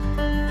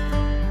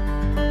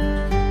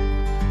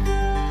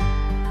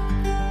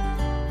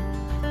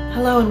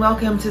Hello and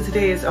welcome to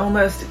today's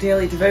almost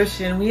daily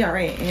devotion. We are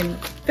in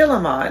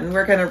Philemon.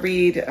 We're going to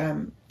read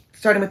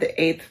starting with the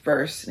 8th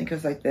verse, and it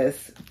goes like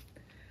this.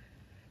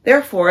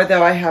 Therefore,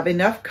 though I have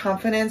enough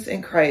confidence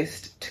in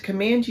Christ to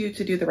command you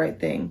to do the right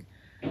thing,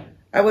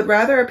 I would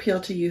rather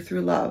appeal to you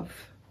through love.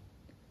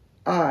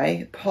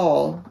 I,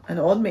 Paul, an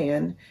old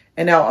man,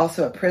 and now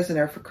also a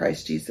prisoner for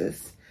Christ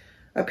Jesus,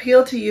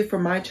 appeal to you for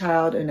my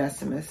child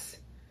Onesimus.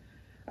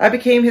 I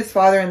became his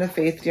father in the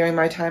faith during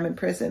my time in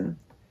prison.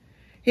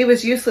 He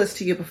was useless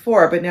to you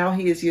before, but now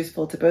he is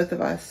useful to both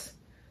of us.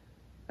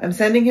 I'm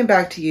sending him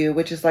back to you,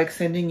 which is like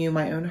sending you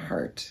my own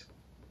heart.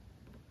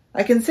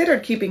 I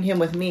considered keeping him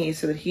with me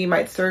so that he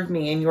might serve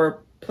me in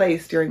your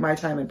place during my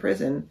time in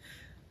prison.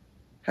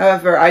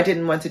 However, I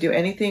didn't want to do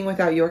anything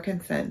without your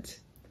consent,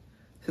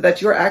 so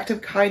that your act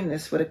of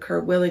kindness would occur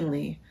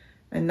willingly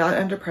and not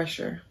under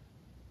pressure.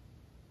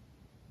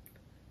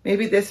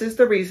 Maybe this is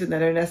the reason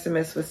that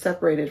Onesimus was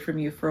separated from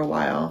you for a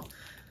while,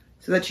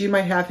 so that you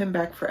might have him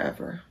back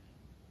forever.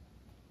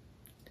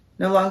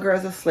 No longer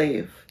as a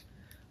slave,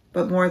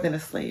 but more than a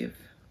slave.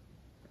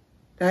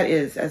 That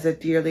is, as a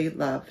dearly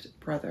loved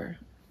brother.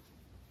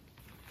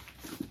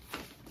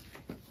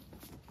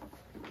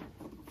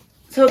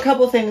 So a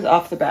couple things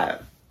off the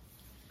bat.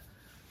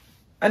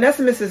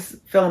 Onesimus is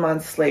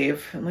Philemon's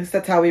slave. At least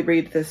that's how we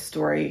read this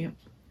story.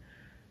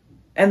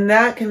 And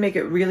that can make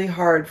it really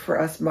hard for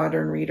us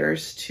modern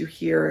readers to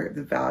hear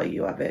the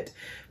value of it,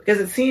 because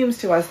it seems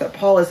to us that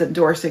Paul is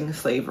endorsing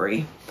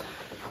slavery.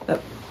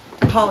 That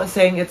Paul is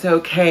saying it's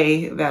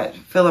okay that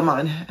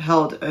Philemon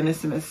held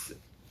Onesimus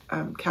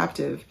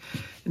captive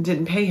and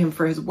didn't pay him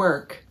for his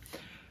work.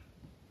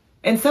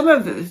 And so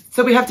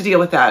we have to deal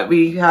with that.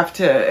 We have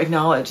to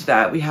acknowledge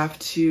that. We have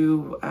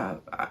to,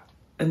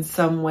 in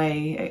some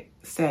way,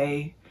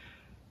 say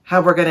how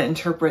we're going to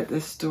interpret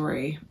this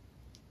story.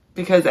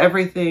 Because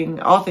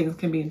all things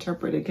can be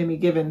interpreted, can be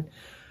given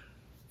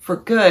for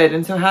good.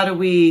 And so how do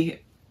we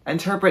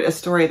interpret a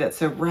story that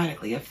so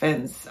radically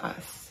offends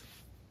us?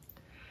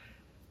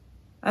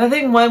 And I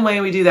think one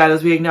way we do that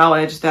is we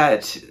acknowledge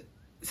that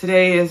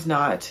today is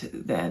not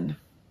then.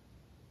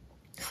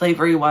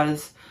 Slavery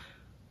was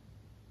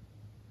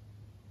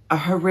a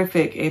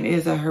horrific and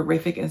is a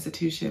horrific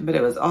institution, but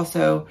it was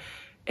also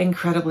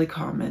incredibly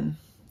common.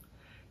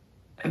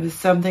 It was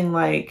something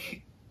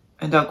like,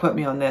 and don't quote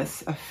me on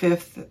this,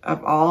 1/5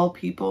 of all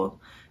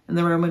people in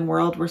the Roman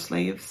world were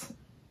slaves.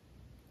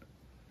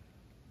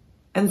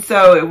 And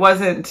so it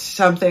wasn't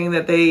something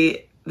that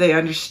they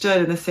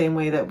understood in the same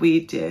way that we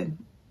did.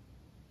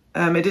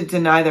 It didn't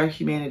deny their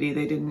humanity.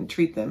 They didn't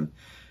treat them.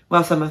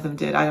 Well, some of them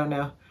did. I don't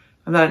know.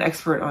 I'm not an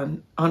expert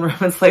on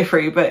Roman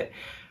slavery, but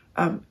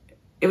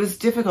it was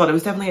difficult. It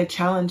was definitely a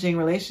challenging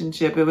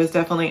relationship. It was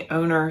definitely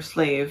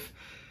owner-slave.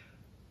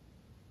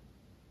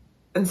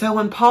 And so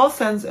when Paul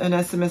sends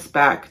Onesimus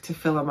back to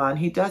Philemon,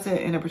 he does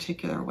it in a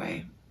particular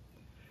way.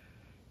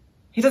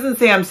 He doesn't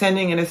say, I'm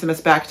sending Onesimus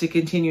back to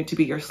continue to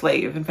be your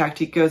slave. In fact,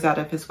 he goes out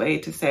of his way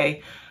to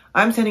say,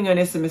 I'm sending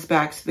Onesimus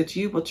back so that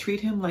you will treat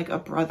him like a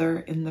brother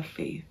in the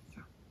faith.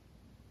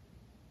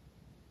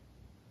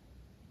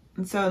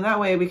 And so in that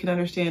way, we can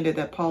understand it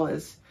that Paul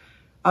is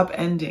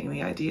upending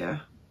the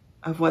idea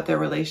of what their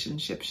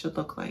relationship should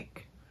look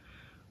like.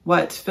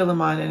 What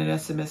Philemon and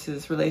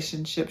Onesimus'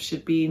 relationship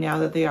should be now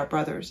that they are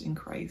brothers in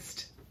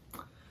Christ.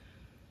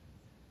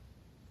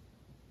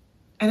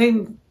 And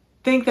I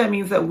think that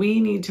means that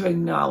we need to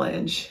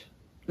acknowledge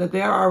that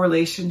there are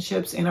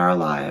relationships in our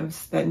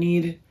lives that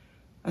need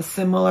a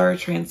similar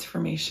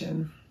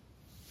transformation.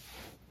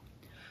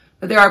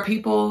 That there are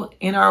people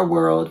in our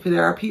world,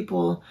 there are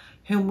people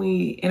whom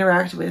we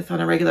interact with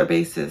on a regular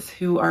basis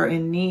who are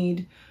in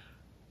need,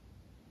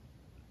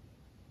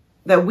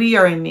 that we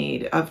are in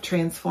need of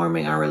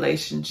transforming our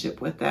relationship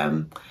with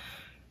them.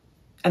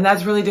 And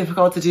that's really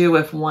difficult to do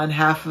if one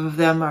half of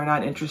them are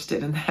not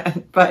interested in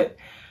that. But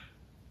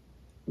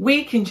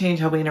we can change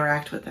how we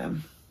interact with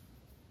them.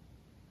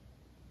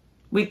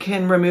 We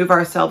can remove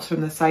ourselves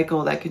from the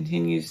cycle that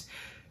continues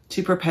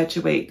to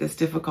perpetuate this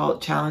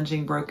difficult,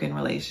 challenging, broken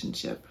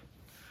relationship.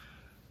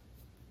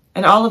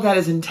 And all of that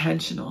is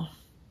intentional.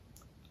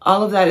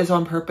 All of that is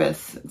on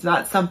purpose. It's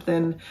not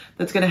something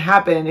that's going to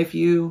happen if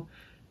you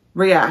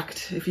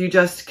react, if you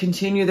just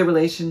continue the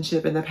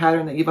relationship in the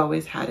pattern that you've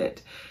always had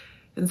it.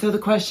 And so the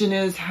question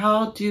is,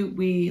 how do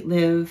we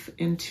live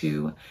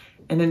into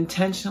an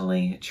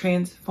intentionally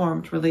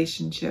transformed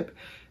relationship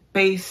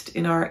based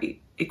in our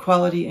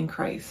equality in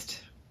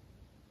Christ?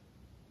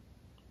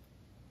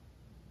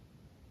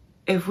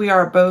 If we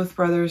are both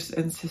brothers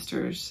and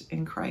sisters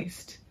in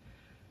Christ,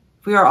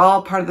 if we are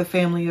all part of the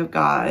family of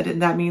God,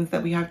 and that means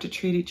that we have to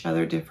treat each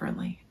other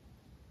differently.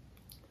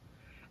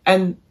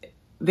 And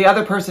the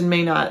other person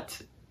may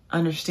not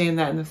understand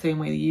that in the same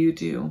way that you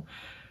do.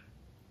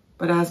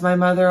 But as my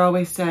mother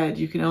always said,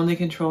 you can only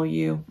control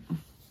you.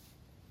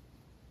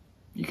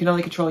 You can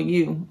only control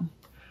you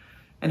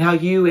and how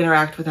you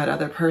interact with that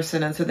other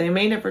person. And so they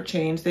may never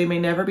change. They may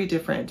never be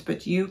different,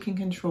 but you can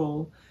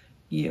control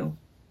you.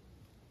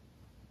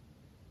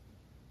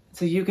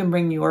 So you can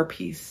bring your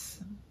peace.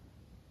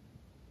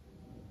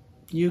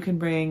 You can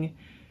bring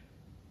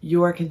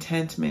your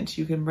contentment,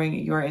 you can bring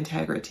your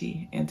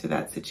integrity into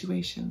that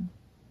situation.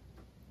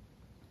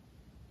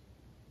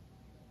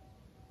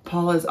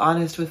 Paul is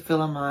honest with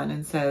Philemon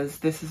and says,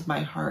 this is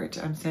my heart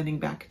I'm sending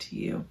back to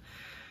you.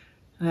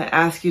 And I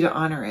ask you to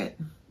honor it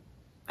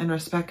and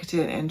respect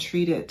it and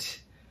treat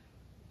it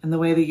in the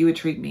way that you would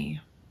treat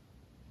me.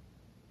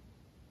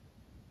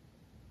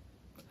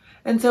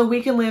 And so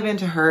we can live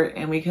into hurt,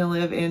 and we can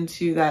live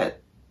into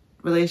that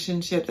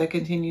relationship that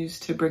continues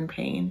to bring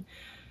pain.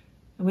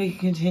 And we can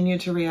continue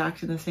to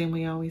react in the same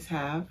way we always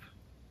have.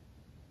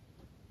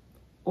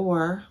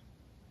 Or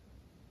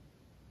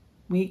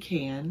we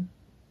can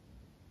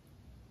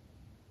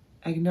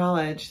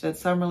acknowledge that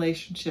some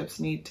relationships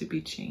need to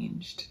be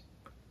changed.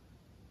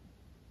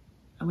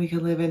 And we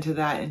can live into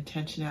that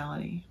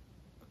intentionality.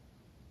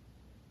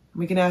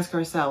 We can ask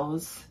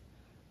ourselves,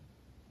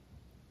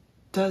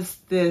 does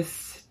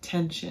this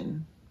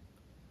tension,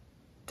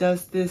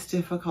 does this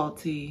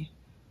difficulty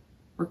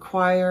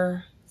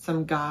require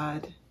some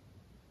God?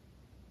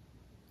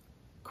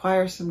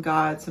 Require some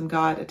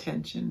God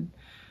attention,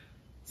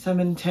 some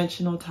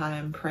intentional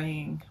time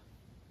praying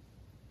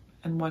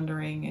and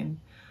wondering and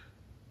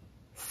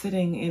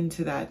sitting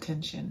into that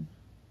tension.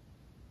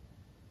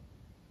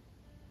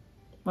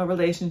 What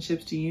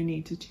relationships do you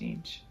need to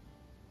change?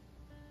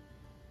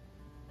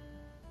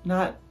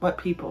 Not what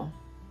people,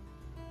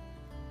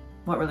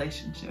 what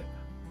relationship?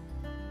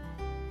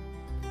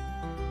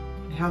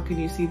 And how can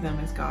you see them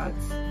as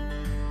God's?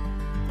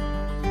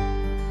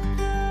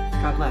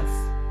 God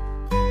bless.